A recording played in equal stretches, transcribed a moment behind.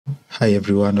Hi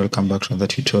everyone, welcome back to another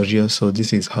tutorial. So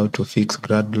this is how to fix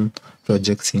Gradle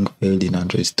project sync failed in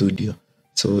Android Studio.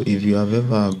 So if you have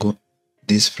ever got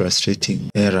this frustrating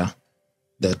error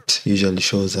that usually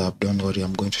shows up, don't worry,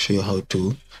 I'm going to show you how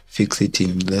to fix it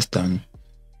in less than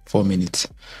 4 minutes.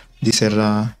 This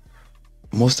error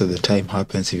most of the time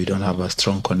happens if you don't have a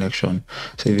strong connection.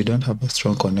 So if you don't have a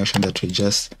strong connection, that will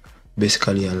just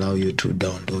basically allow you to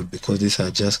download, because these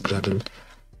are just Gradle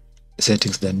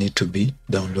settings that need to be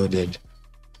downloaded.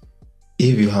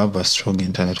 If you have a strong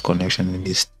internet connection and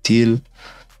it's still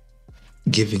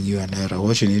giving you an error,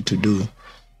 what you need to do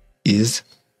is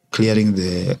clearing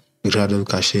the Gradle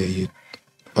cache.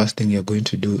 First thing you're going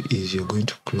to do is you're going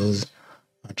to close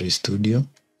Android Studio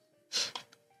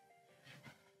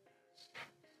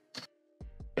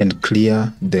and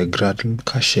clear the Gradle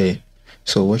cache.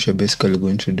 So what you're basically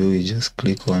going to do is just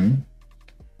click on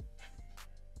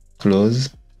close,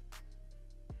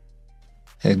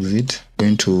 exit,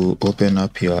 going to open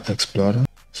up your Explorer,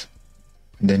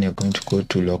 then you're going to go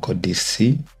to local disk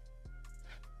C,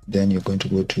 then you're going to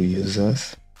go to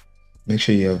users, make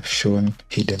sure you have shown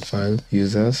hidden file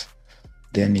users,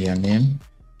 then your name,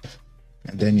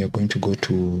 and then you're going to go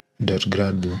to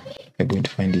 .gradle. You're going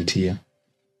to find it here,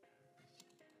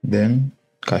 then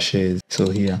caches.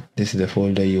 So here, this is the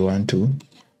folder you want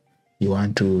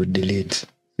to delete. So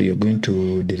you're going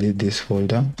to delete this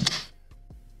folder.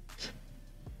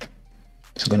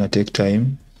 It's gonna take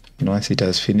time, and once it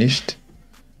has finished,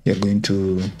 you're going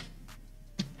to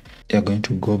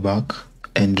go back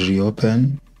and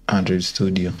reopen Android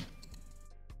Studio.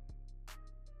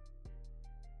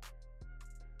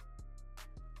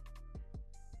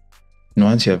 And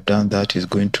once you have done that, it's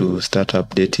going to start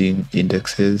updating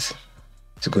indexes.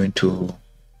 It's going to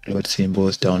load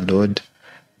symbols, download,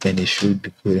 and it should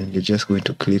be good. And you're just going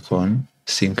to click on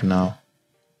sync now.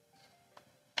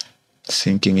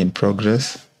 Syncing in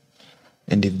progress.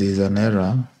 And if there's an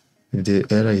error, if the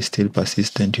error is still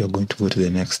persistent, you're going to go to the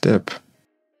next step.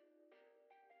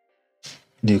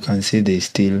 And you can see there's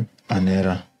still an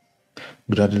error.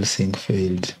 Gradle sync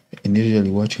failed. And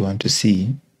usually what you want to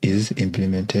see is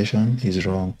implementation is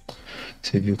wrong.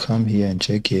 So if you come here and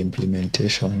check your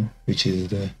implementation, which is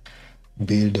the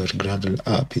build.gradle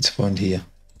app, it's found here.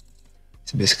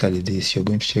 It's basically this. You're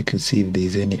going to check to see if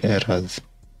there's any errors.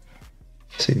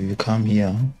 So if you come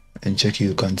here and check,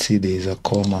 you can see there is a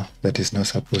comma that is not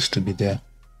supposed to be there.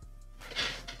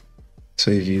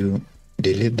 So if you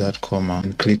delete that comma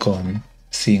and click on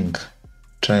sync,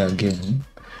 try again,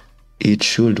 it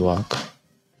should work.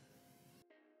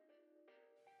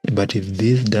 But if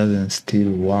this doesn't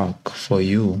still work for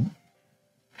you,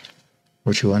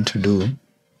 what you want to do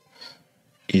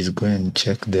is go and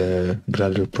check the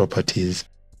Gradle properties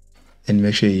and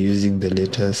make sure you're using the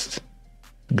latest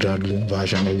Gradle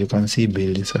version. As you can see,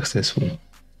 build is successful.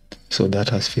 So that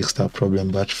has fixed our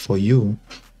problem, but for you,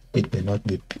 it may not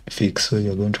be fixed. So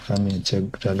you're going to come and check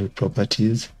Gradle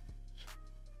properties,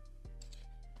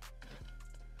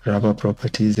 wrapper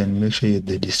properties, and make sure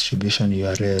the distribution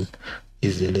URL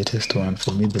is the latest one.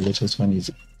 For me, the latest one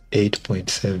is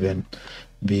 8.7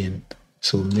 bin.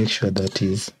 So make sure that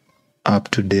is up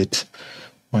to date.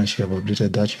 Once you have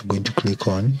updated that, you're going to click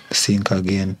on sync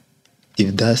again.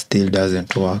 If that still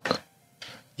doesn't work,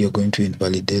 you're going to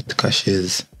invalidate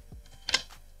caches.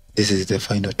 This is the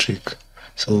final trick.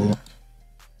 So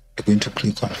you're going to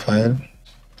click on file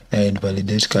and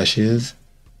invalidate caches.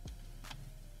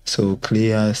 So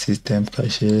clear system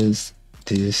caches,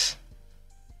 this.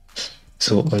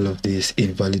 So all of this,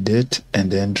 invalidate and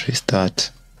then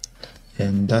restart.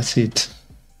 And that's it.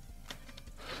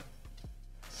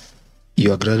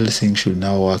 Your Gradle sync should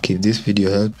now work. If this video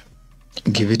helped,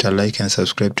 give it a like and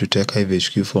subscribe to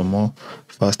TechHiveHQ for more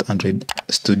fast Android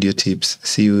Studio tips.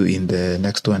 See you in the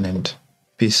next one, and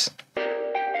peace.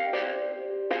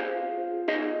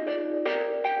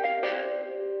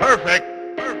 Perfect.